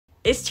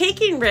Is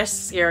taking risks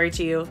scary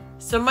to you?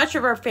 So much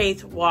of our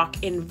faith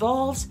walk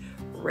involves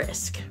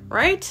risk,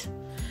 right?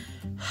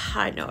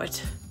 I know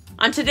it.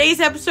 On today's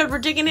episode, we're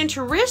digging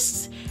into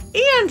risks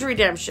and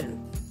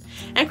redemption.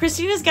 And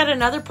Christina's got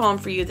another poem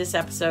for you this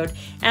episode,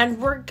 and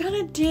we're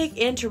going to dig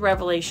into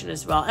Revelation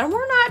as well. And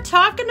we're not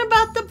talking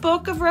about the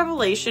book of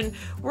Revelation.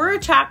 We're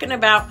talking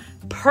about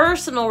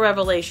personal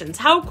revelations.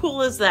 How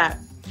cool is that?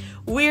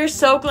 We're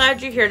so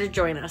glad you're here to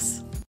join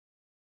us.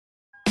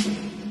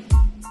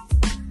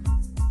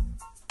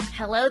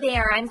 Hello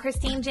there, I'm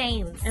Christine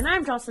James. And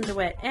I'm Jocelyn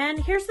DeWitt. And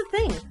here's the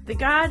thing. The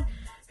God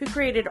who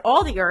created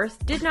all the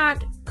earth did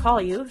not call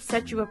you,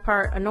 set you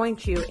apart,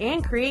 anoint you,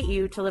 and create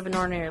you to live an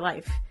ordinary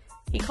life.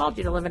 He called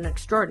you to live an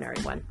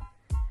extraordinary one.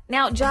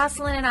 Now,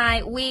 Jocelyn and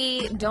I,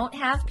 we don't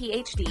have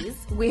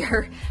PhDs.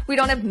 We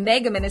don't have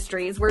mega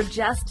ministries. We're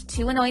just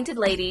two anointed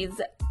ladies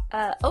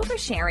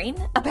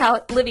oversharing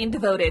about living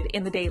devoted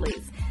in the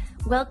dailies.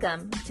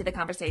 Welcome to the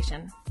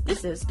conversation.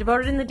 This is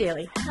Devoted in the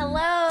Daily.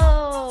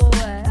 Hello.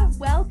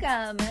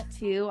 Welcome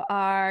to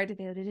our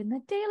Devoted in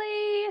the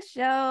Daily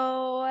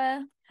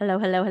show. Hello,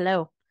 hello,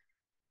 hello.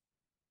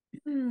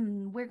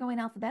 We're going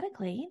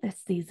alphabetically this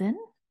season.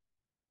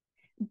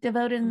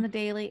 Devoted in the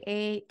Daily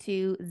A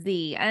to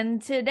Z.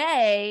 And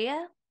today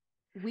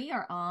we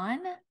are on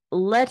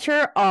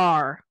letter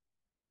R.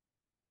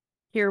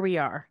 Here we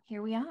are.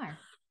 Here we are.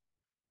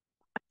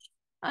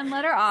 On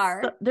letter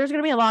R. So there's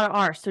going to be a lot of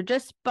R, so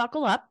just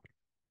buckle up.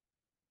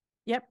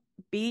 Yep.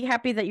 Be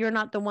happy that you're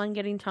not the one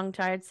getting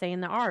tongue-tied saying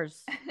the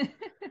R's.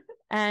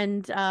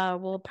 And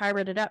we'll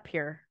pirate it up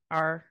here.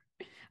 R.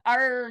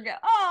 Arg.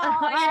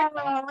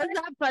 Oh, was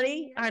that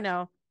funny? I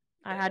know.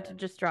 I had to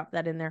just drop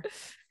that in there.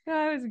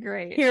 That was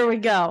great. Here we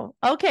go.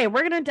 Okay,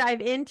 we're going to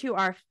dive into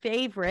our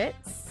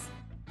favorites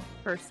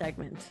first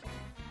segment.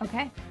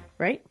 Okay.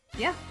 Right?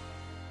 Yeah.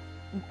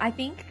 I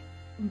think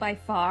by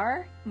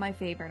far my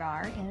favorite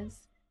R is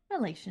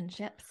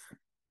relationships.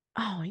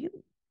 Oh,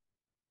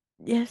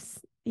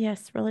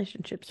 yes,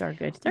 relationships are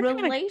good.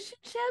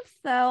 Relationships,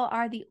 though,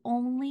 are the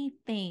only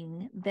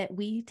thing that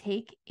we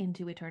take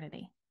into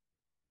eternity.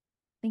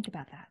 Think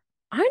about that.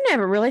 I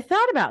never really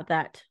thought about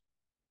that.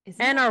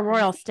 And our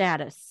royal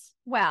status.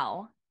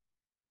 Well,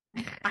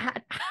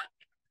 I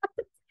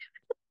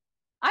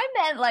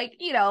meant like,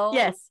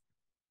 Yes.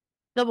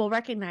 That we'll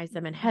recognize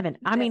them in heaven.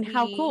 I mean,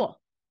 how cool.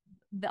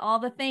 All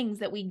the things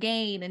that we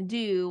gain and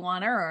do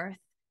on earth,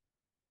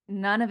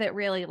 none of it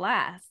really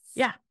lasts.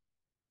 Yeah.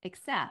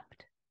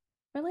 Except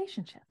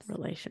relationships.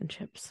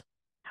 Relationships.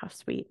 How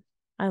sweet.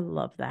 I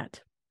love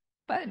that.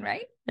 Fun,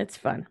 right? It's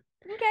fun.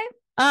 Okay.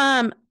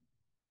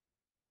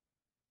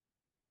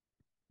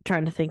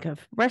 Trying to think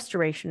of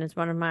restoration is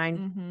one of mine.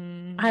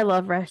 Mm-hmm. I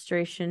love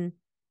restoration.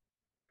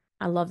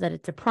 I love that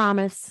it's a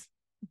promise,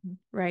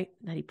 right?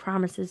 That he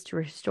promises to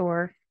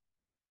restore.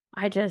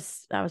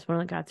 That was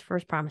one of God's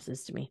first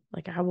promises to me.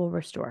 Like, I will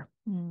restore.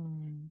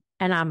 And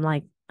I'm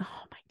like,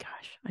 oh my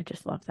gosh, I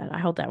just love that. I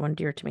hold that one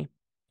dear to me.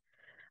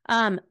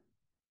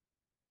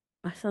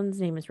 My son's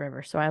name is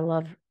River, so I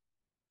love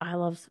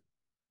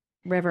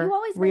River. You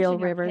always real mention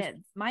your rivers.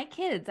 Kids. My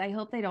kids, I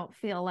hope they don't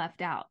feel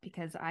left out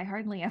because I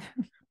hardly ever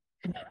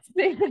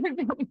say their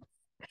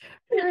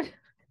names.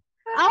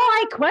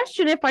 I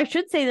question if I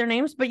should say their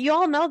names, but you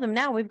all know them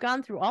now. We've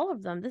gone through all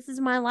of them. This is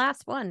my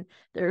last one.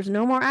 There's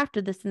no more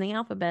after this in the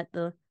alphabet.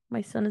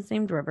 My son is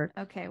named River.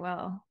 Okay,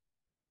 well,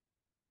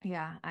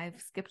 yeah,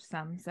 I've skipped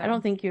some. So I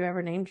don't think you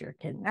ever named your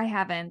kid. I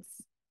haven't.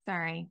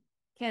 Sorry.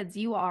 Kids,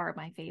 you are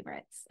my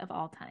favorites of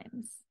all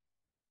times.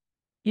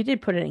 You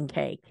did put it in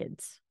K,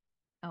 kids.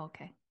 Oh,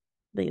 okay.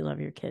 That you love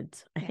your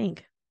kids, I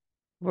think.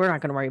 We're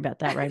not going to worry about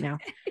that right now.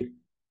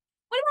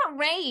 What about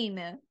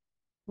rain?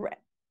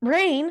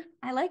 Rain?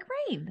 I like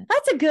rain.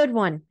 That's a good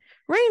one.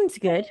 Rain's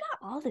good.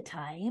 Not all the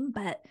time,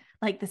 but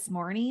like this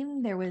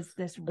morning, there was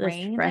this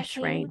rain. Fresh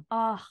rain.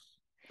 Oh,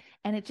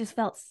 and it just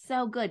felt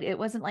so good. It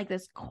wasn't like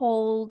this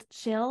cold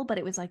chill, but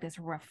it was like this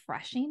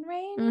refreshing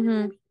rain.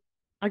 Mm-hmm.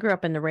 I grew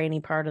up in the rainy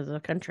part of the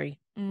country,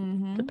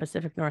 the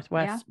Pacific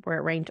Northwest, where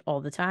it rained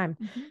all the time.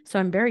 So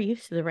I'm very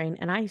used to the rain,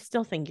 and I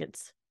still think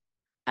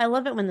I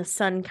love it when the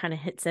sun kind of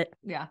hits it.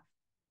 Yeah.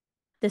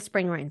 The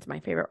spring rain's my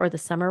favorite, or the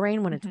summer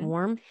rain when it's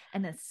warm.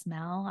 And the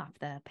smell off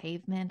the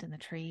pavement and the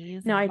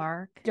trees No, and the I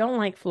bark. don't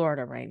like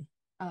Florida rain.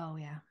 Oh,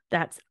 yeah.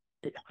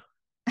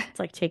 It's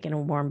like taking a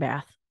warm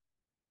bath.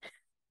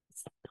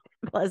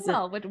 Pleasant.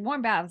 Well, but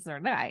warm baths are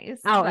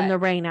nice. Out in the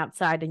rain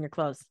outside in your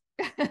clothes.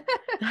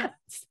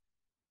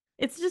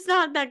 It's just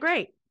not that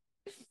great.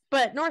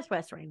 But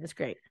Northwest rain is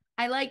great.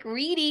 I like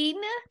reading.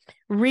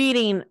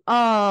 Reading.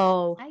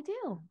 Oh. I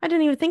do. I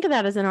didn't even think of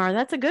that as an R.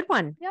 That's a good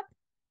one. Yep.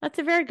 That's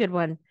a very good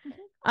one.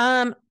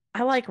 I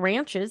like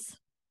ranches.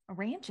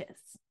 Ranches.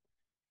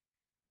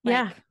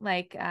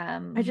 Like,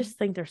 I just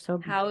think they're so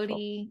beautiful.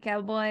 Howdy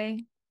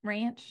Cowboy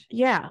Ranch.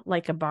 Yeah,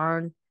 like a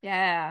barn.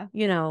 Yeah.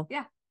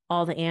 Yeah.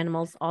 All the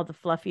animals, all the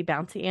fluffy,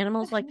 bouncy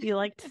animals, like you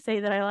like to say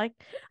that I like.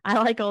 I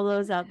like all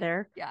those out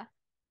there. Yeah.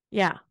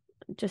 Yeah.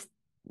 Just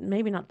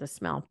maybe not the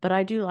smell, but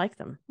I do like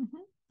them.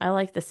 I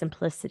like the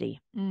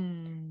simplicity.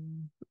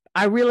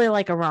 I really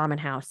like a ramen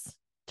house.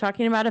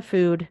 talking about a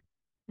food.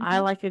 I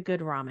Mhm. like a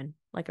good ramen,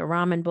 like a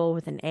ramen bowl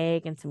with an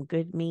egg and some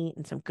good meat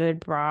and some good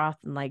broth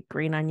and like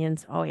green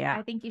onions. Oh yeah,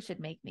 I think you should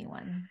make me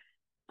one.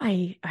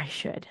 I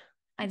should.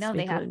 I It's know be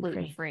they have gluten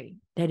free. gluten-free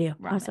They do.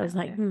 ramen So I was out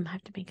like, there. I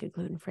have to make it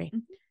gluten free.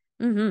 Mhm.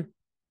 Mm-hmm.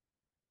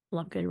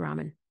 Love good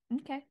ramen.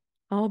 Okay.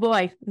 Oh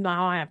boy,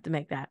 now I have to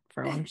make that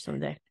for lunch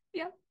someday.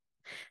 Yeah.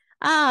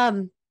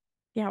 Um,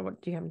 yeah.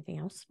 What do you have anything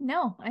else?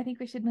 No, I think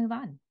we should move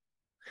on.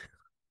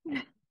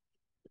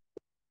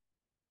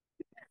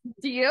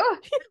 Do you?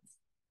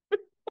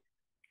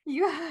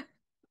 You have...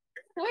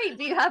 Wait,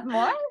 do you have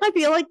more? I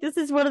feel like this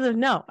is one of the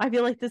no. I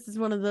feel like this is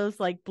one of those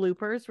like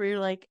bloopers where you're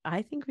like,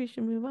 I think we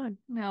should move on.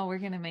 No, we're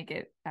gonna make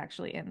it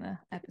actually in the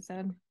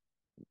episode.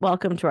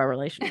 Welcome to our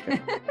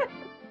relationship.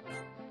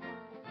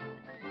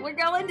 We're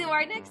going to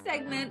our next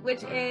segment,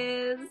 which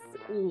is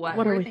what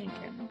What are we're we-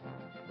 thinking.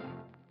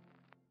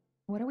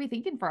 What are we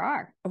thinking for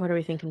R? What are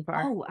we thinking for?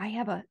 Oh, I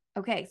have a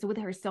okay. So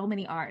there are so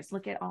many R's.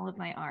 Look at all of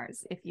my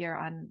R's. If you're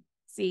on,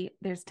 see,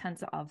 there's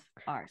tons of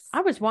R's.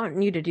 I was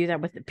wanting you to do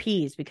that with the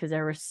peas because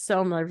there were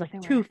so much, like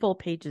There two were. full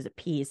pages of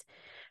peas.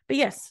 But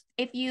yes,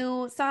 If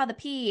you saw the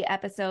P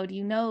episode,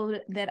 you know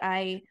that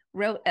I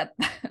wrote a.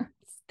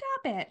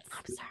 Stop it!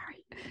 I'm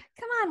sorry.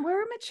 Come on,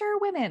 we're mature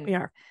women. We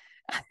are.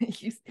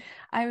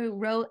 I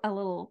wrote a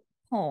little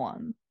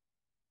poem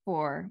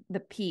for the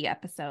P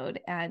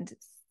episode, and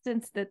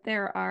since that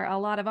there are a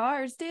lot of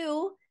R's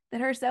too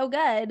that are so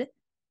good,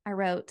 I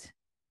wrote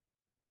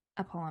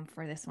a poem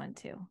for this one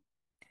too.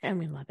 And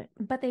we love it.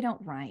 But they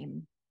don't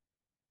rhyme.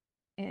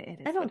 It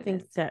is I don't what it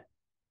think is. that.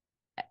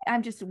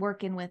 I'm just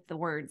working with the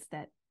words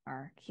that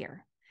are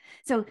here.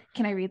 So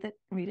can I read it?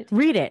 Read it?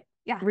 Read it.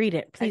 Yeah. Read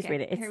it. Please Okay,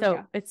 read it. here It's we so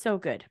go. it's so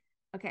good.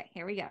 Okay,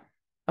 here we go.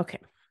 Okay.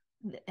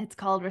 It's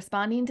called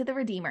Responding to the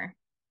Redeemer.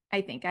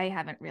 I think I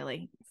haven't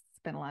really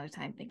spent a lot of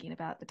time thinking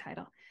about the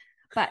title,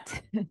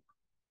 but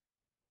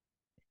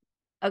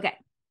okay.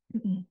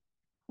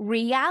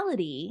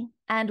 Reality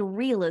and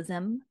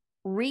realism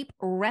reap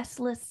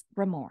restless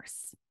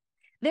remorse.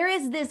 There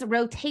is this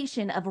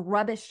rotation of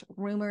rubbish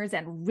rumors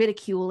and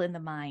ridicule in the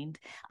mind,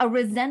 a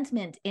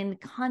resentment in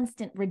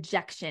constant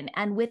rejection,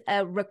 and with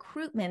a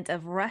recruitment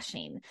of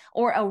rushing,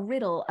 or a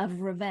riddle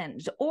of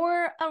revenge,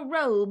 or a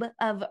robe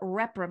of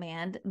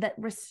reprimand that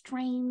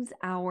restrains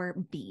our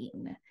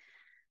being.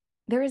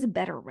 There is a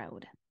better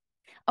road,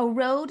 a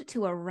road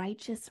to a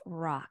righteous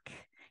rock.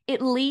 It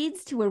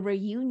leads to a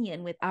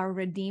reunion with our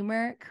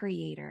Redeemer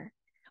Creator.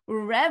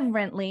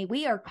 Reverently,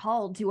 we are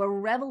called to a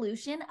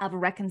revolution of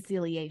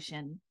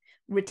reconciliation.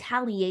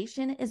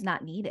 Retaliation is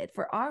not needed,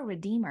 for our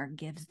Redeemer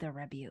gives the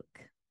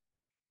rebuke.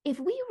 If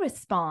we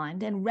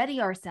respond and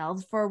ready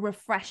ourselves for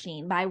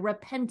refreshing by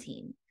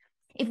repenting,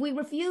 if we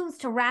refuse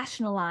to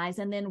rationalize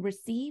and then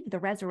receive the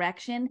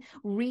resurrection,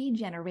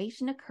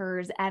 regeneration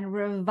occurs and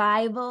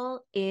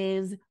revival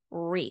is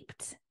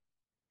reaped.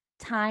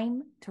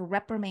 Time to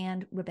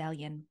reprimand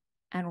rebellion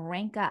and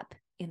rank up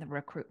in the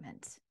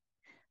recruitment.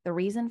 The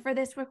reason for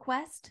this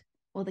request?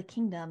 Well, the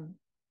kingdom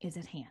is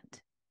at hand.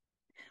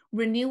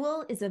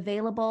 Renewal is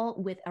available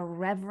with a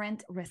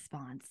reverent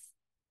response.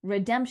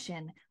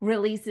 Redemption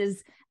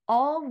releases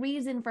all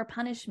reason for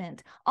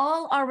punishment.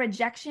 All our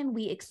rejection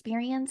we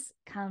experience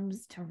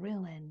comes to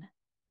ruin.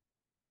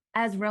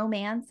 As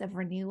romance of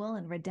renewal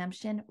and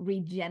redemption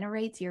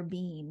regenerates your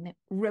being,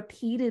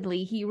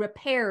 repeatedly he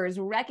repairs,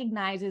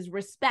 recognizes,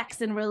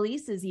 respects, and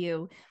releases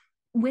you.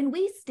 When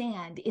we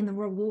stand in the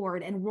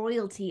reward and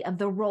royalty of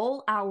the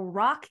role our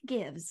rock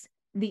gives,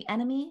 the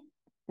enemy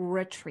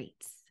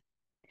retreats.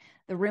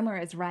 The rumor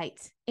is right.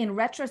 In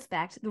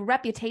retrospect, the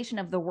reputation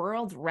of the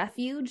world's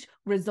refuge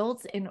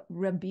results in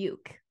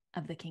rebuke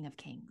of the King of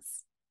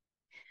Kings.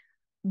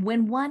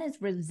 When one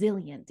is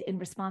resilient in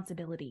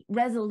responsibility,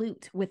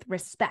 resolute with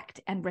respect,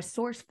 and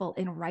resourceful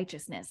in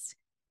righteousness,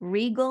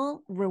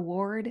 regal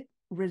reward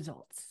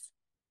results.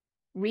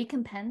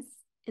 Recompense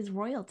is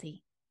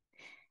royalty.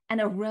 And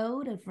a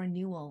road of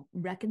renewal,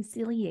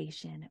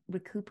 reconciliation,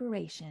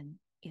 recuperation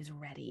is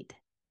readied.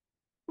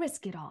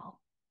 Risk it all.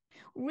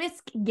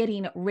 Risk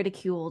getting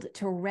ridiculed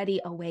to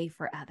ready a way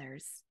for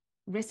others.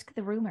 Risk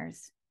the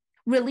rumors.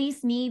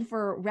 Release need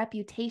for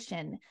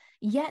reputation,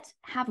 yet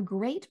have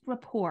great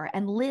rapport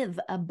and live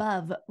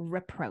above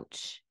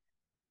reproach.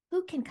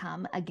 Who can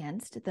come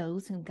against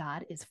those whom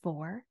God is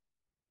for?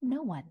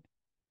 No one.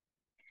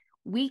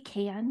 We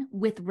can,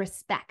 with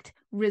respect,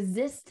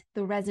 resist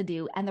the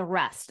residue and the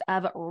rust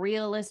of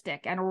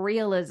realistic and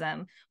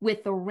realism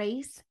with the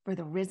race for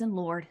the risen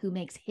Lord who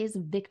makes his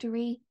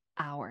victory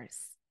ours.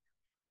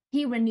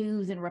 He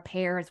renews and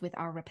repairs with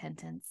our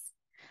repentance.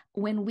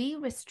 When we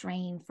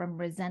restrain from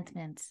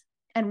resentment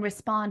and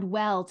respond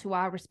well to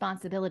our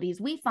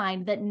responsibilities, we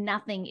find that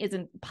nothing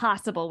isn't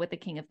possible with the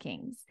King of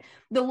Kings.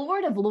 The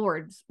Lord of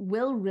Lords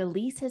will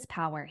release his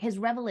power, his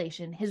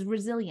revelation, his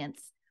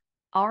resilience,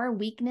 our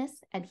weakness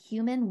and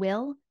human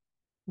will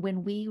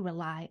when we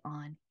rely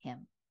on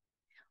him.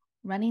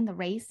 Running the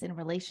race in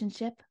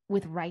relationship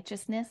with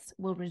righteousness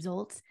will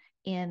result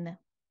in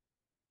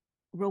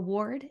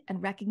reward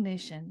and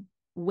recognition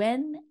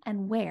when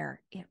and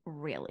where it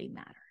really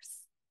matters.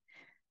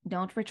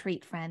 Don't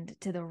retreat, friend,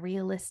 to the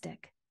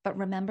realistic, but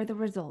remember the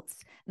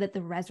results that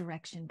the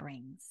resurrection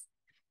brings.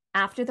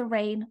 After the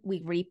rain,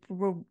 we reap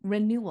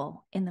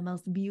renewal in the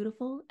most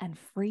beautiful and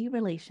free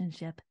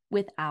relationship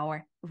with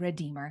our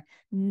Redeemer.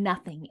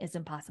 Nothing is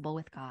impossible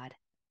with God.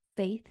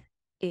 Faith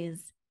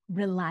is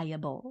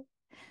reliable.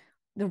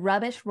 The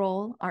rubbish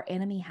role our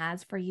enemy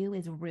has for you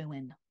is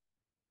ruin.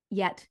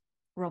 Yet,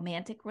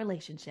 romantic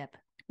relationship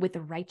with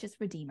the righteous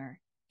Redeemer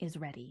is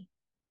ready.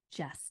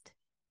 Just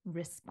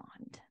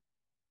respond.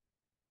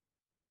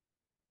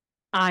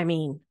 I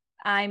mean,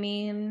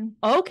 Okay.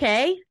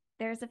 okay.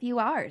 There's a few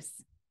R's,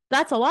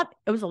 That's a lot.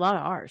 It was a lot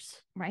of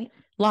R's. right?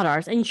 A lot of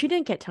R's. And she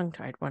didn't get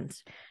tongue-tied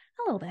once.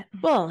 A little bit.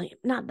 Well,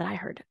 not that I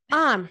heard.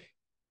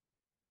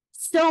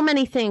 So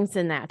many things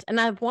in that. And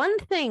I have one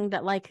thing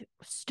that like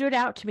stood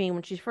out to me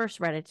when she first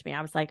read it to me.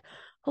 I was like,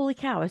 holy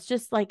cow, it's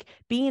just like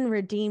being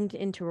redeemed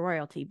into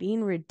royalty,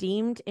 being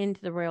redeemed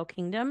into the royal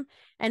kingdom.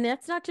 And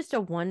that's not just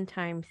a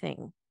one-time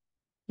thing.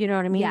 You know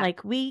what I mean? Yeah.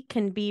 Like we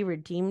can be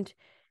redeemed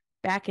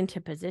back into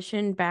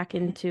position, back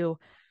into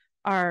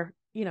our,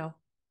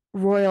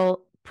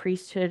 royal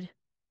priesthood.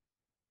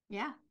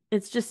 Yeah.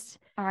 It's just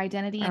Our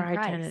identity in our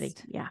Christ. identity.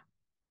 Yeah.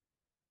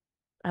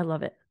 I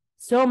love it.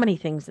 So many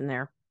things in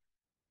there.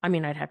 I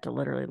mean, I'd have to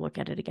literally look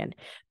at it again.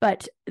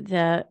 But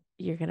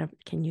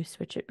can you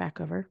switch it back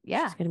over?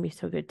 Yeah. It's going to be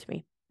so good to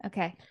me.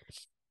 Okay.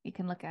 You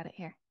can look at it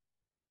here.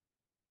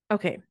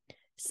 Okay.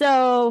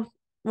 So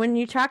when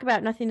you talk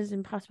about nothing is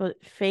impossible,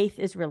 faith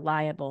is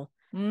reliable.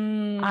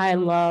 I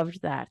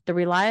loved that. The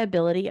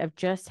reliability of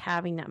just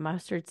having that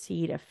mustard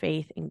seed of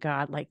faith in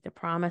God, like the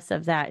promise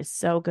of that is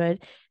so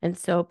good and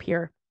so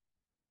pure.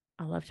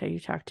 I loved how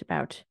you talked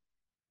about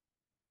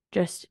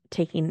just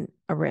taking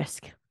a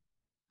risk.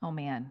 Oh,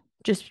 man.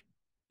 Just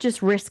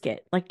risk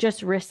it. Like,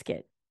 just risk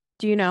it.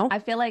 Do you know? I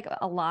feel like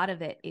a lot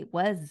of it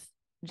was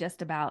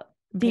just about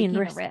being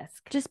taking a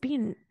risk. Just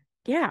being,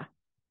 yeah.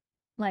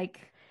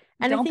 Like,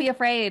 and don't be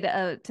afraid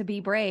to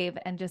be brave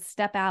and just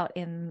step out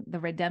in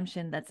the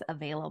redemption that's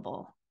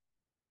available.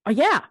 Oh,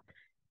 yeah.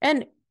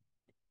 And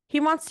he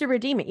wants to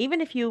redeem it. Even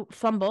if you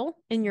fumble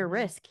in your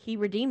risk, he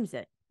redeems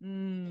it.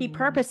 He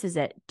purposes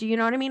it. Do you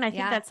know what I mean? I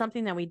think that's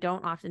something that we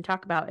don't often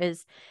talk about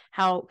is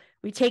how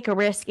we take a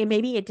risk and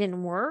maybe it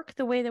didn't work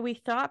the way that we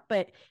thought,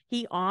 but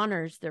he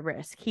honors the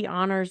risk. He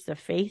honors the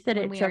faith that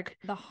it took.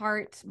 The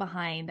heart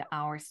behind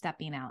our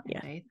stepping out in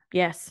faith.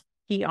 Yes.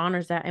 He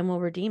honors that and will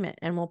redeem it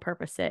and will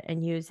purpose it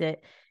and use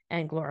it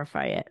and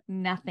glorify it.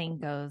 Nothing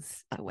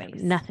goes to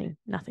waste. Nothing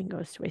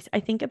goes to waste.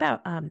 I think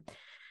about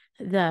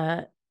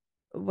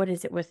what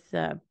is it with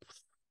the,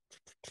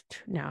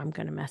 now I'm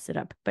going to mess it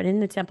up, but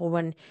in the temple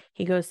when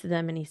he goes to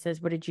them and he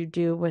says, what did you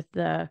do with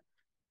what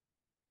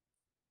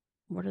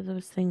are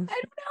those things? I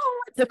don't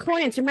know. The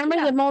coins. Remember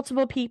the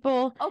multiple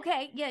people?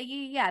 Okay.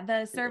 Yeah.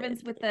 The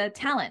servants with the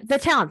talents. The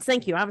talents.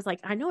 Thank you. I was like,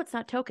 I know it's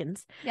not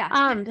tokens.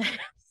 Yeah.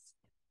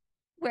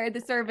 Where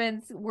the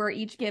servants were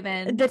each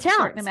given the a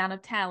certain amount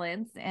of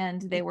talents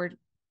and they were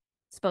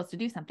supposed to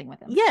do something with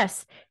them.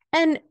 Yes.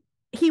 And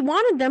he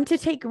wanted them to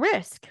take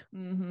risk.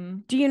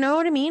 Mm-hmm. Do you know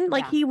what I mean?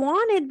 Like he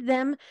wanted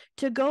them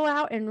to go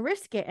out and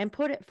risk it and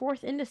put it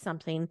forth into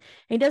something.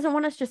 He doesn't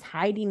want us just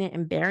hiding it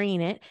and burying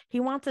it. He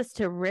wants us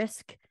to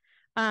risk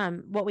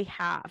what we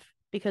have,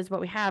 because what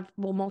we have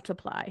will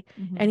multiply.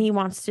 Mm-hmm. And he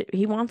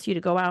wants you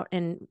to go out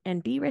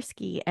and be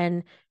risky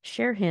and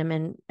share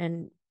him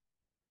and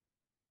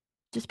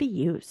just be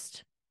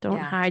used. Don't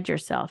hide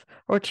yourself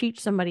or teach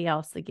somebody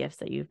else the gifts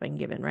that you've been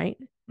given, right?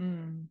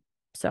 Mm.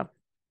 So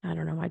I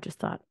don't know. I just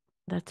thought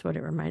that's what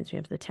it reminds me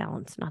of, the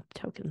talents, not the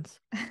tokens.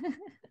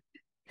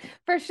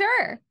 For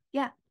sure.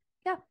 Yeah.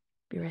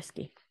 Be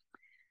risky.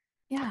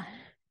 Yeah.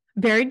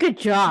 Very good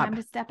job. Time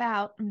to step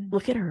out.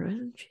 Look at her.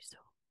 Isn't she so?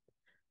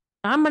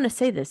 I'm going to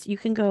say this. You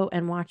can go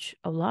and watch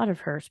a lot of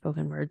her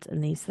spoken words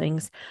and these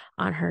things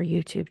on her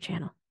YouTube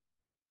channel.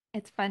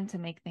 It's fun to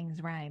make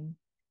things rhyme.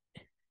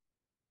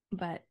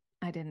 But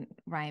I didn't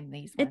rhyme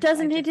these ones.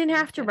 It didn't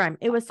have to rhyme.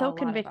 It was so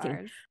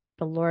convicting.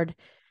 The Lord,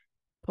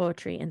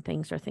 poetry and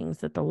things are things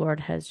that the Lord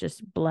has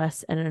just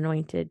blessed and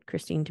anointed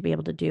Christine to be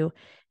able to do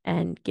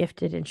and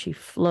gifted. And she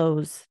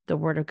flows the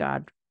word of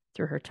God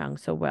through her tongue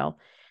so well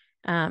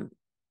in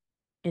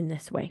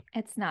this way.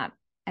 It's not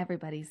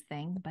everybody's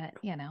thing, but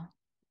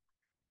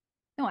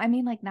No, I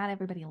mean, like, not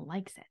everybody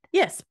likes it.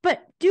 Yes,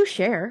 but do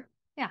share.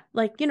 Yeah.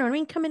 Like, you know what I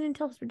mean? Come in and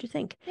tell us what you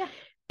think. Yeah.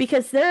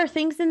 Because there are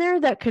things in there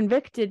that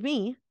convicted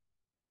me.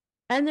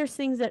 And there's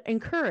things that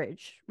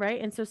encourage,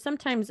 right? And so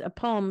sometimes a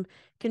poem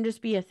can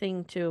just be a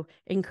thing to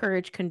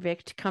encourage,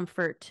 convict,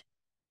 comfort,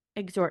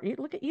 exhort.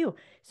 Look at you.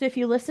 So if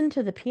you listen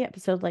to the P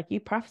episode, like you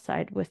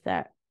prophesied with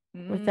that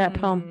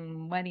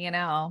poem. What do you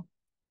know?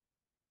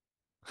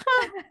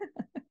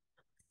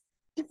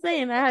 Just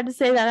saying, I had to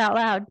say that out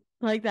loud.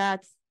 Like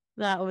that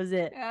was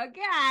it.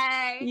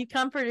 Okay. You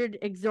comforted,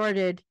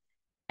 exhorted,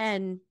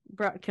 and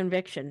brought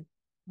conviction.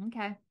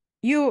 Okay.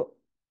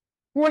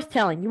 Worth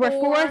telling. You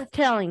are worth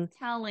telling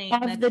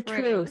of the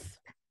truth.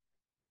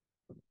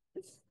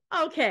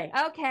 Okay.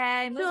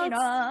 Moving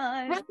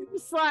on.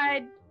 Let's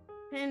slide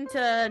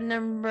into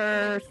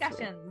number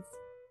discussions.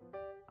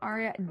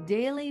 our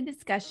daily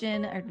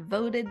discussion, our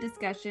devoted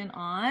discussion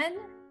on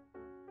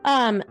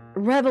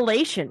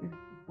Revelation.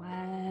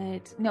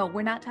 what? No,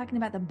 we're not talking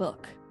about the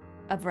book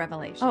of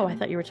Revelation. Oh, I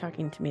thought you were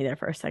talking to me there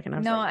for a second.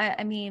 I'm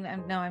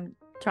talking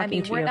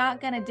to we're you.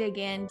 not going to dig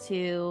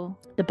into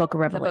The book of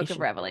the Revelation. book of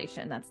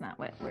Revelation. That's not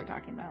what we're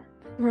talking about.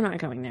 We're not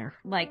going there.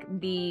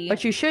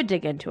 But you should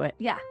dig into it.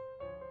 Yeah.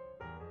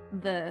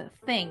 The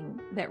thing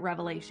that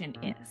Revelation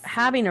is.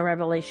 Having a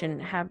revelation,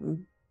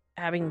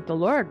 having the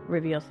Lord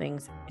reveal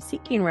things,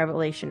 seeking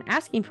revelation,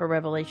 asking for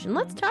revelation.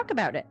 Let's talk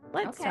about it.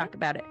 Let's talk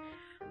about it.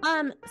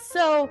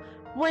 So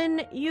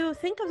when you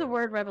think of the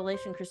word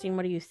revelation, Christine,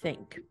 what do you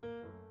think?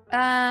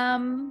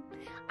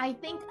 I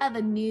think of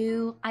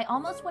I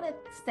almost want to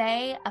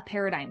say a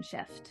paradigm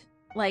shift.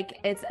 Like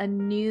it's a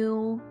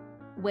new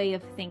way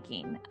of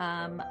thinking.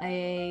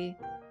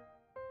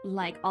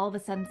 Like all of a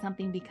sudden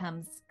something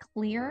becomes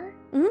clear,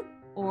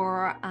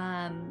 or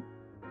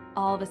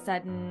all of a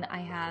sudden I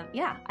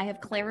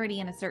have clarity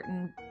in a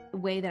certain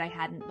way that I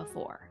hadn't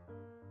before.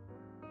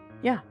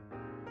 Yeah,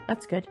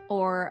 that's good.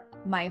 Or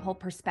my whole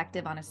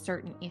perspective on a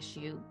certain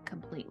issue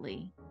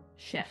completely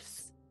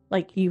shifts.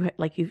 Like you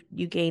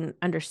gain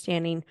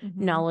understanding,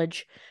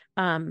 knowledge,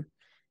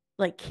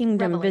 like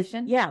kingdom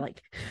revelation.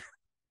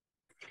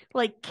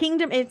 Like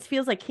kingdom. It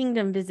feels like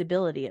kingdom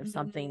visibility of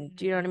something.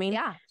 Do you know what I mean?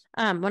 Yeah.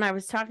 When I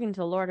was talking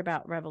to the Lord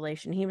about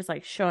revelation, he was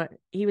like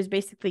he was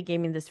basically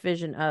giving me this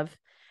vision of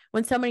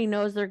when somebody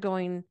knows they're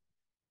going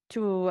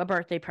to a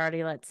birthday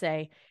party, let's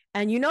say,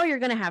 and you're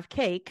going to have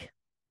cake.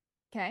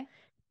 Okay.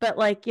 But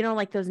like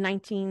those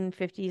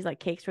 1950s like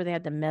cakes where they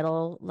had the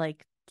metal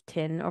like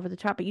tin over the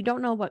top, but you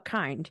don't know what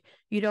kind.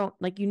 You don't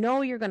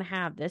you're going to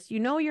have this.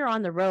 You're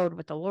on the road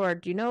with the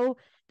Lord. You know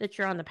that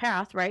you're on the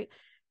path, right?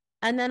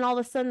 And then all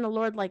of a sudden the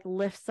Lord like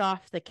lifts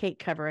off the cake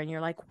cover and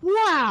you're like,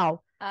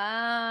 wow.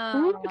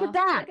 Oh, look at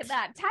that. Look at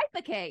that type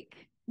of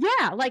cake.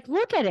 Yeah, like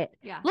look at it.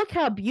 Yeah. Look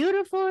how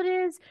beautiful it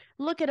is.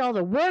 Look at all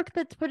the work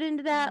that's put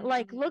into that.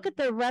 Like look at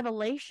the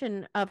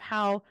revelation of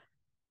how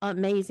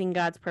amazing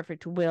God's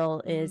perfect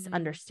will is,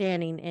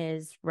 understanding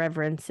is,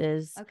 reverence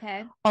is,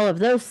 all of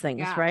those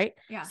things, right?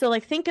 Yeah. So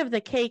like think of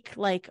the cake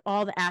like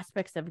all the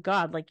aspects of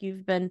God. Like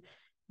you've been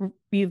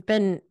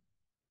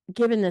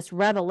given this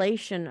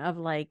revelation of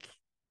like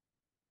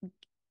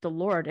the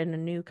Lord in a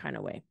new kind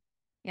of way.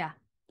 Yeah.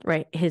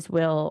 Right? His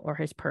will or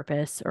his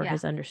purpose or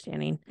his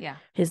understanding. Yeah.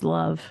 His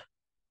love.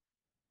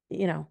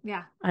 Yeah.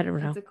 I don't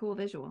know. That's a cool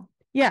visual.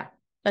 Yeah.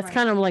 That's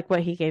kind of like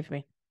what he gave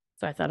me.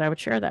 So I thought I would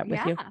share that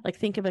with you. Like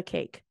think of a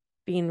cake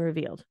being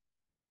revealed.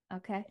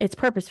 Okay. It's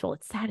purposeful.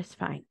 It's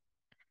satisfying.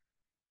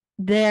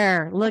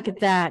 There. Look at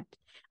that.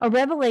 A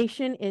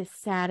revelation is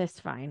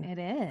satisfying. It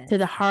is. To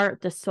the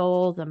heart, the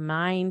soul, the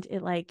mind.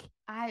 It like.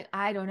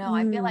 I don't know.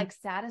 I feel like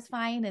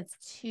satisfying is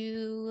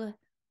too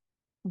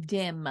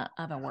dim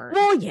of a word.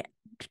 Well, yeah.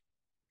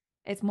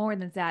 It's more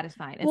than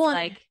satisfying. It's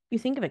like you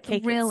think of a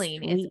cake.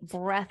 Thrilling. It's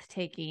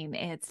breathtaking.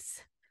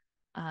 It's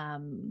I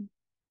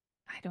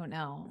don't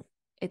know.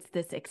 It's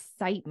this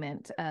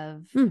excitement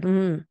of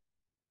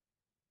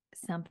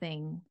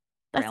something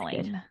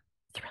thrilling.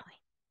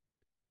 Thrilling.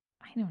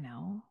 I don't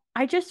know.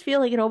 I just feel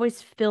like it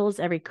always fills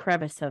every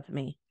crevice of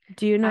me.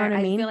 Do you know what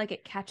I mean? I feel like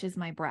it catches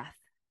my breath.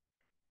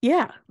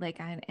 Yeah. Like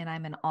I'm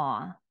in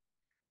awe.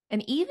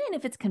 And even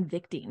if it's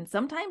convicting,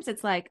 sometimes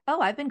it's like, oh,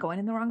 I've been going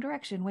in the wrong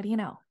direction. What do you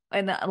know?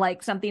 And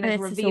like something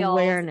is revealed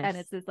and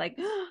it's just like,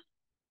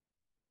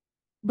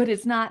 but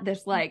it's not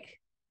this like,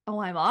 oh,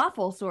 I'm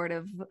awful sort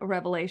of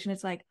revelation.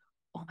 It's like,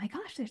 oh my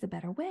gosh, there's a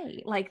better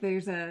way. Like I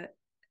don't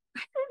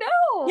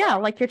know. Yeah.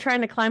 Like you're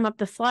trying to climb up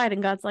the slide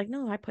and God's like,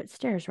 no, I put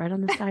stairs right on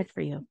the side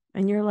for you.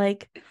 And you're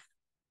like,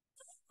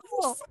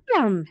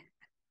 awesome.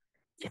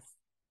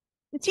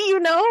 Do you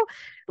know?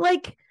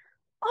 Like,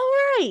 all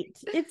right.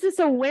 It's this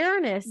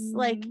awareness,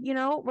 like,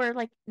 where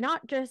like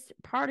not just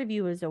part of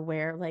you is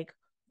aware, like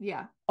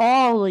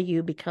all of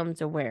you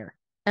becomes aware.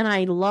 And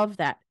I love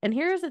that. And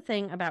here's the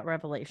thing about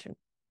revelation.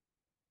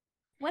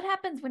 What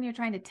happens when you're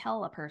trying to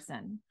tell a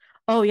person?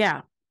 Oh,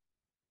 yeah.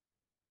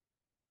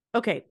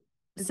 Okay.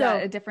 Is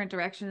that a different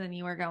direction than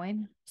you were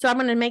going? So I'm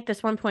going to make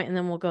this one point and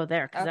then we'll go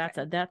there because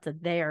that's a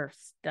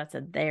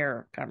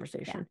their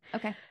conversation. Yeah.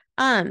 Okay.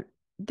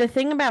 The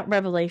thing about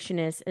revelation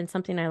is, and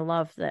something I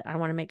love that I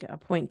want to make a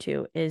point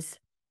to is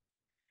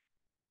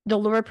the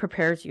Lord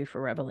prepares you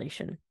for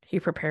revelation. He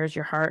prepares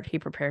your heart. He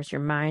prepares your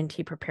mind.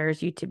 He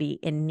prepares you to be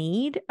in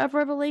need of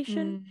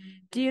revelation.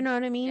 Do you know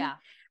what I mean? Yeah.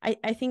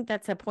 I think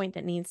that's a point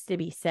that needs to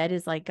be said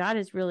is like, God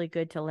is really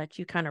good to let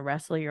you kind of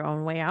wrestle your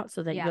own way out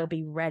so that you'll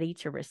be ready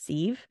to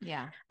receive.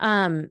 Yeah.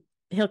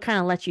 He'll kind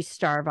of let you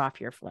starve off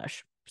your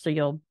flesh. So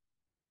you'll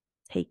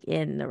take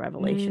in the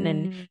revelation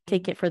and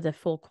take it for the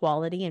full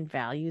quality and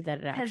value that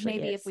it actually is. Because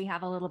maybe if we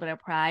have a little bit of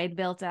pride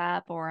built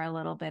up or a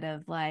little bit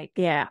of like,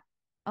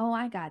 oh,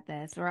 I got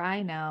this, or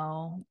I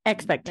know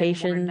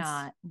expectations, we're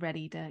not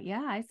ready to.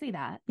 Yeah, I see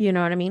that. You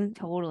know what I mean?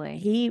 Totally.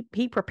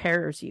 He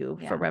prepares you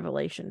for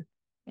revelation.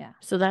 Yeah.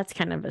 So that's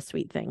kind of a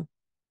sweet thing.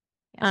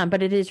 Yeah.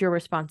 But it is your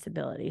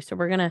responsibility. So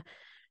we're gonna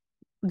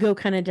go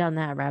kind of down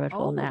that rabbit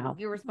hole Oh, now.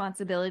 your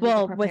responsibility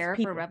Well, to with prepare for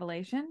people.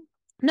 revelation?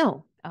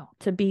 No, Oh,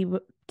 to be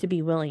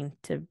willing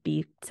to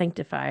be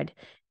sanctified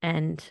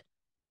and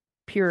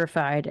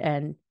purified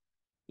and,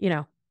 you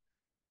know,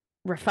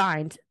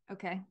 refined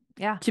okay.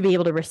 Yeah. to be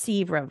able to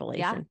receive Yeah.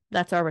 revelation.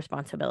 That's our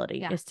responsibility,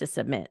 Yeah. is to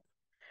submit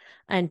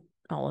and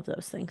all of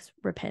those things,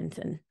 repent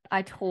and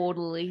I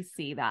totally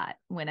see that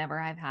whenever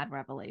I've had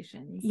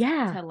revelations.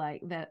 yeah. To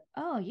like that,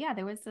 oh yeah,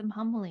 there was some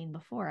humbling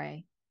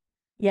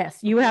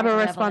Yes, you before have a the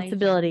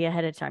responsibility revelation.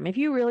 ahead of time. If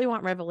you really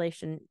want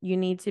revelation, you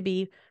need to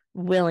be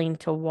willing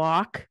to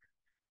walk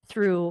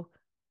through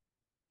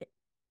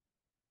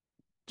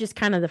just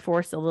kind of the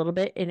force a little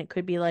bit, and it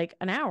could be like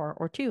an hour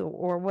or two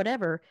or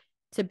whatever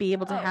to be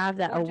able to have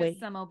that Or away. just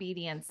some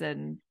obedience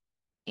in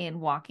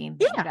walking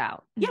things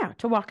out. Yeah,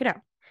 to walk it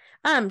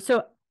out.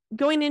 So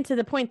going into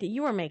the point that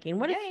you were making,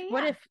 what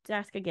if to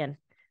ask again?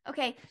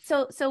 Okay,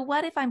 so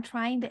what if I'm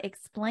trying to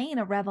explain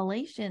a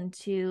revelation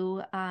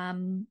to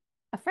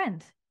a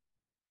friend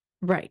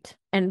Right.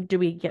 And do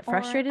we get or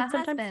a frustrated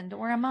sometimes? husband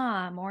or a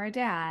mom or a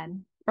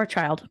dad? Or a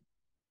child?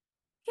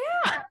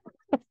 Yeah.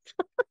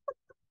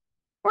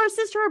 Or a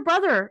sister or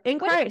brother in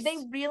What if Christ? they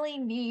really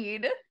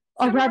need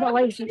A some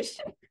revelation.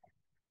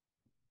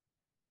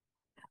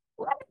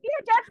 What if you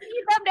just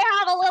need them to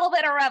have a little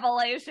bit of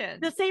revelation?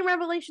 The same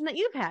revelation that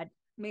you've had,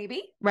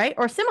 Maybe. right?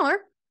 Or similar.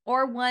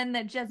 Or one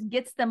that just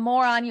gets them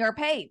more on your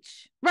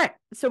page. Right.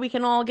 So we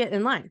can all get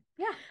in line.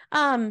 Yeah.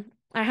 I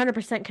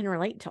 100% can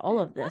relate to all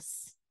of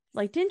this.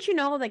 Like, didn't you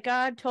know that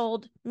God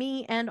told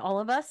me and all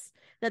of us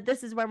that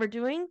this is what we're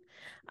doing?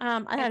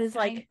 That is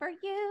like for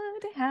you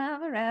to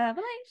have a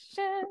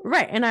revelation.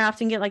 right. And I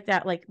often get like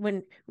that, like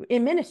when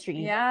in ministry,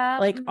 yeah,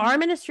 like our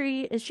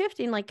ministry is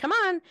shifting, like, come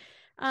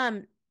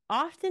on.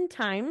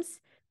 Oftentimes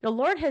the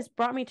Lord has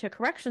brought me to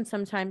correction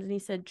sometimes. And he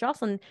said,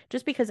 Jocelyn,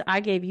 just because I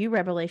gave you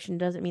revelation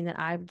doesn't mean that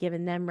I've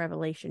given them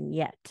revelation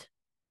yet.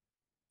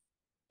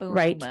 Boom.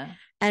 Right.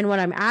 And what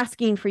I'm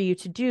asking for you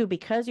to do,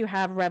 because you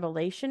have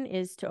revelation,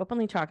 is to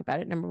openly talk about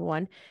it. Number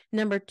one.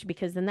 Number two,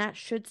 because then that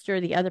should stir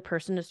the other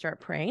person to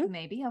start praying.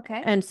 Maybe.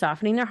 Okay. And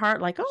softening their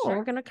heart, like, oh, Sure.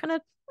 we're going to kind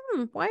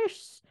of, why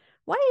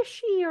is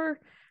she or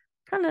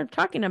kind of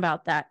talking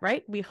about that,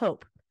 right? We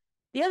hope.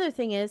 The other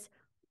thing is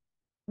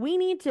we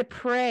need to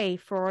pray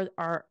for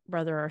our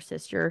brother or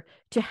sister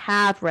to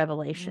have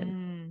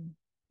revelation.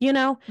 You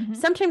know,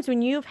 sometimes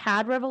when you've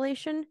had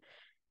revelation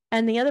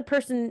and the other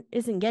person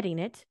isn't getting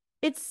it,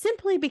 it's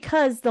simply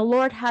because the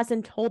Lord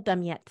hasn't told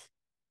them yet.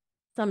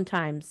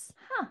 Sometimes.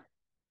 Huh.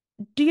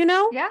 Do you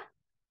know? Yeah.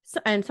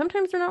 And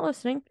sometimes they're not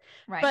listening.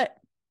 Right. But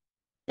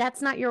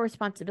that's not your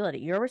responsibility.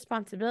 Your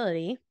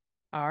responsibility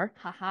see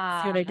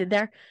what I did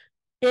there?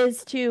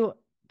 Is to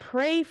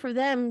pray for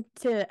them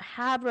to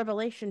have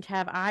revelation, to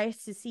have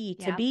eyes to see,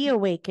 to be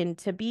awakened,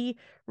 to be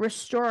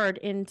restored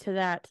into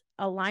that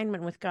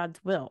alignment with God's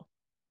will.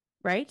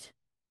 Right?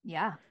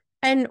 Yeah.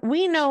 And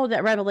we know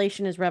that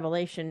revelation is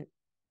revelation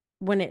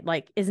when it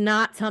like is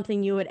not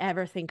something you would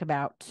ever think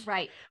about.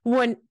 Right.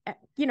 When,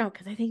 you know,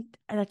 because I think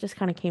that just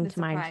kind of came to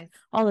mind.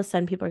 All of a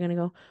sudden people are going to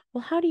go,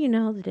 well, how do you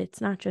know that it's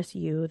not just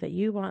you, that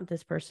you want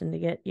this person to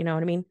get, you know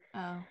what I mean?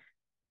 Oh.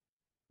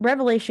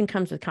 Revelation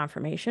comes with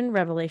confirmation.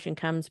 Revelation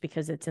comes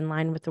because it's in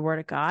line with the word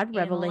of God.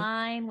 In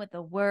line with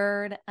the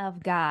word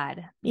of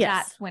God.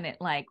 Yes. That's when it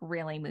like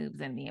really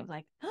moves in me. It was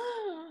like,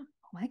 oh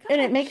my God.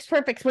 And it makes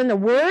perfect, when the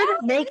word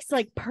makes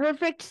like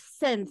perfect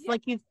sense.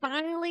 Like you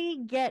finally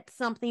get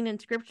something in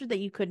scripture that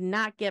you could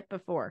not get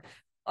before.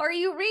 Or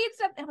you read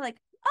something like,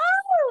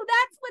 oh,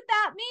 that's what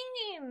that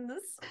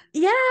means.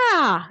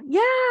 Yeah.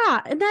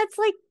 Yeah. And that's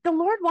like, the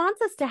Lord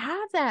wants us to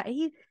have that.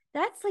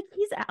 That's like,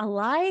 he's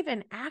alive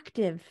and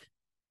active.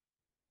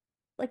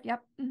 Like,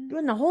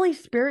 when the Holy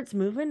Spirit's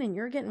moving and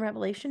you're getting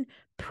revelation,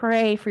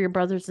 pray for your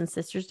brothers and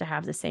sisters to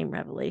have the same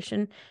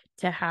revelation,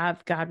 to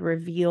have God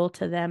reveal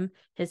to them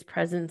his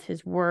presence,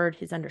 his word,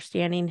 his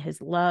understanding, his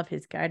love,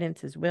 his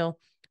guidance, his will,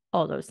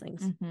 all those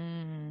things.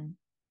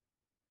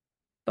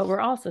 But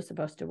we're also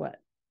supposed to what?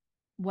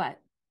 What?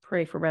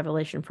 Pray for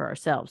revelation for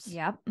ourselves.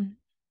 Yep.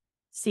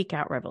 Seek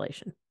out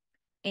revelation.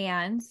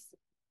 And,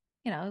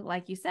 you know,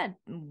 like you said,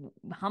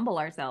 humble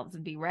ourselves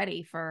and be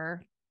ready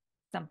for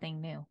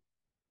something new.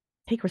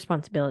 Take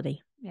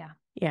responsibility. Yeah.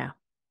 Yeah.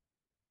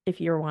 If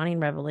you're wanting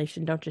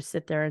revelation, don't just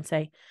sit there and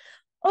say,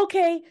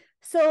 okay,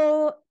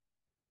 so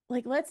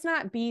like, let's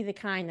not be the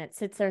kind that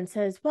sits there and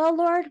says, well,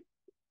 Lord,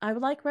 I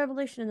would like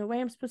revelation in the way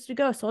I'm supposed to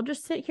go. So I'll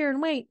just sit here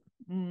and wait.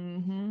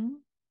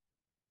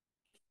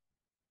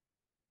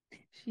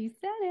 She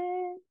said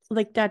it.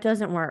 Like, that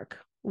doesn't work.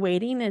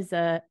 Waiting is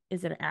an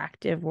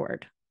active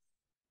word.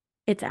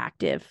 It's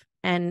active.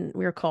 And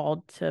we're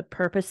called to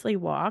purposely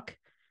walk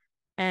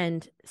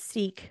and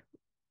seek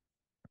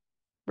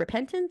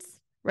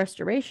repentance,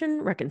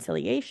 restoration,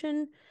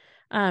 reconciliation,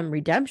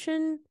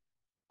 redemption.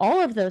 All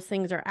of those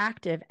things are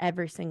active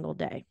every single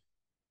day.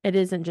 It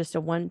isn't just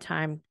a one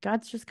time,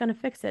 God's just going to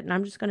fix it and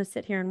I'm just going to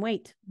sit here and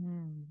wait.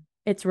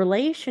 It's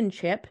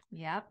relationship,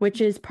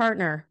 which is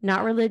partner,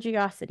 not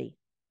religiosity.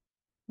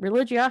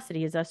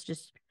 Religiosity is us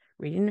just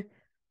reading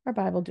our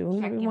Bible, doing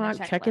what Checking we the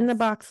want, checking the checklist.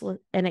 box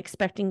and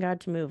expecting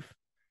God to move.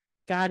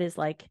 God is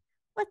like,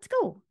 let's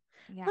go.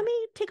 Yeah. Let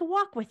me take a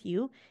walk with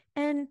you,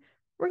 and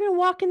we're going to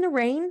walk in the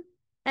rain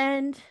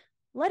and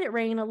let it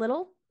rain a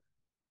little,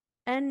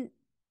 and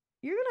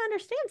you're going to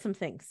understand some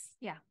things.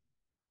 Yeah.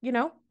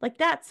 Like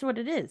that's what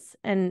it is.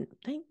 And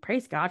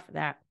praise God for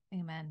that.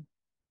 Amen.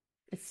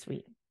 It's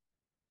sweet.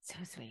 So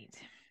sweet.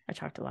 I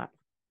talked a lot.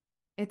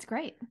 It's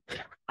great.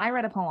 I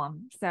read a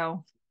poem,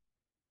 so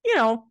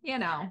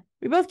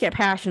we both get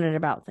passionate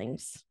about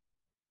things.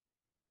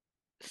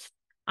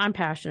 I'm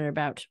passionate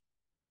about,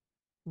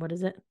 what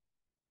is it?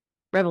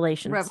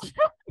 Revelations.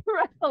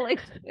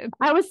 Revelation.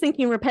 I was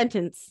thinking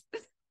repentance.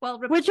 Well,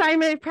 which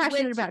I'm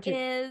passionate about too.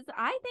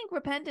 I think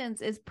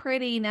repentance is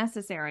pretty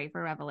necessary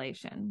for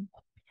revelation.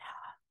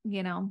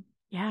 Yeah.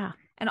 Yeah.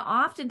 And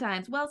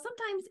oftentimes,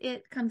 sometimes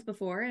it comes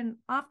before and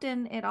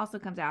often it also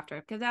comes after.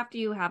 Because after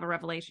you have a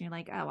revelation, you're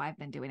like, oh, I've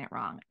been doing it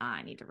wrong.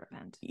 I need to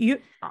repent.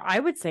 I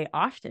would say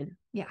often.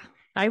 Yeah.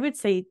 I would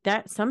say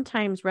that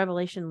sometimes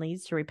revelation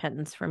leads to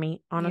repentance for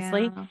me,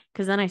 honestly,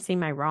 because then I see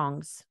my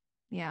wrongs.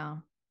 Yeah.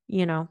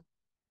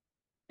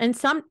 And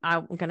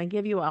I'm going to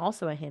give you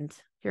also a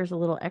hint. Here's a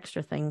little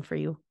extra thing for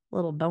you, a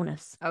little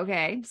bonus.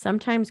 Okay.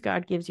 Sometimes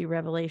God gives you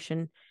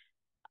revelation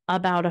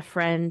about a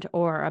friend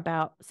or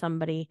about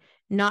somebody,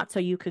 not so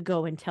you could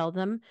go and tell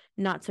them,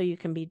 not so you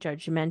can be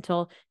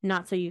judgmental,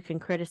 not so you can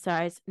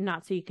criticize,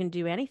 not so you can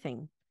do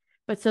anything,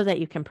 but so that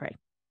you can pray.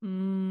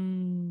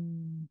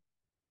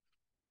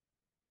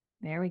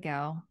 There we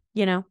go.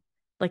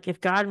 Like if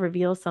God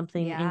reveals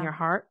something in your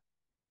heart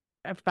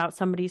about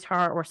somebody's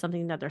heart or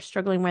something that they're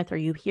struggling with, or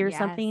you hear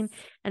something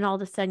and all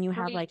of a sudden you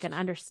have like an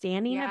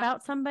understanding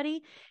about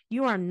somebody,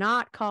 you are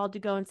not called to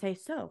go and say,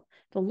 so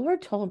the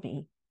Lord told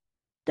me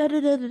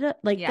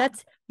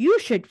that's, you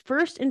should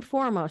first and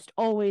foremost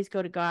always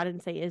go to God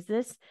and say, is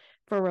this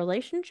for a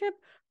relationship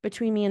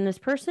between me and this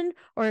person,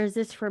 or is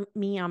this for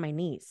me on my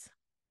knees?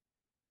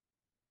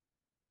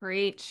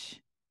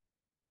 Preach.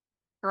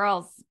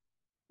 Girls,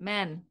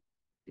 men,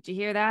 did you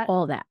hear that?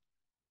 All that.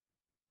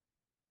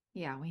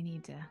 Yeah, we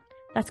need to.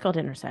 That's called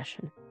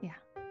intercession. Yeah.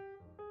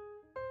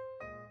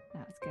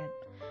 That was good.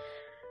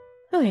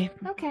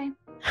 Okay.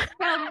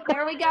 Well,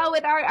 there we go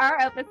with our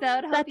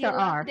episode. Hope you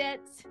loved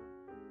it.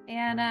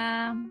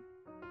 And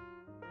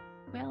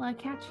we'll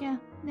catch you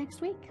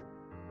next week.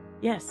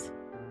 Yes.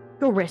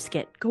 Go risk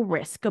it. Go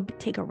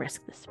take a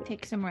risk this week.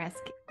 Take some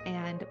risk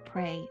and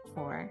pray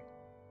for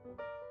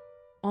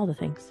all the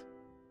things.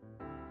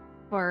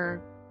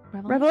 For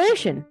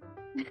revelation.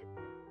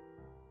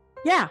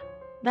 Yeah,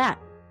 that.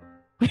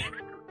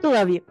 I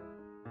love you.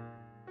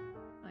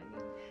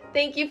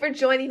 Thank you for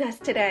joining us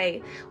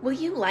today. Will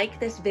you like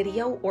this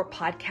video or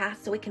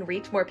podcast so it can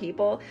reach more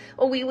people?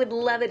 Well, we would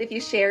love it if you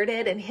shared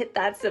it and hit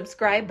that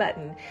subscribe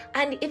button.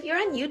 And if you're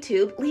on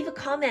YouTube, leave a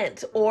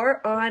comment,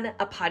 or on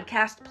a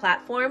podcast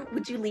platform,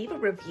 would you leave a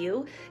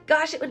review?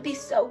 Gosh, it would be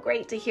so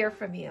great to hear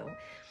from you.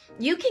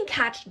 You can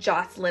catch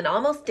Jocelyn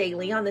almost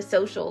daily on the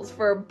socials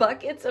for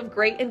buckets of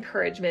great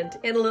encouragement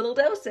in little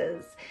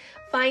doses.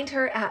 Find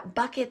her at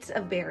Buckets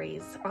of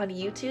Berries on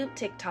YouTube,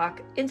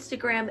 TikTok,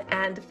 Instagram,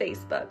 and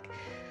Facebook.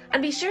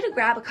 And be sure to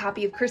grab a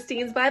copy of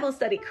Christine's Bible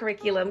study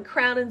curriculum,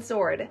 Crown and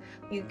Sword.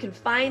 You can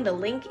find the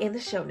link in the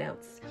show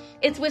notes.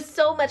 It's with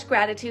so much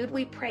gratitude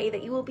we pray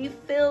that you will be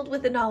filled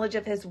with the knowledge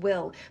of His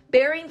will,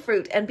 bearing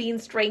fruit and being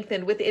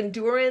strengthened with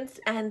endurance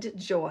and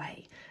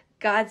joy.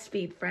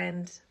 Godspeed,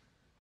 friend.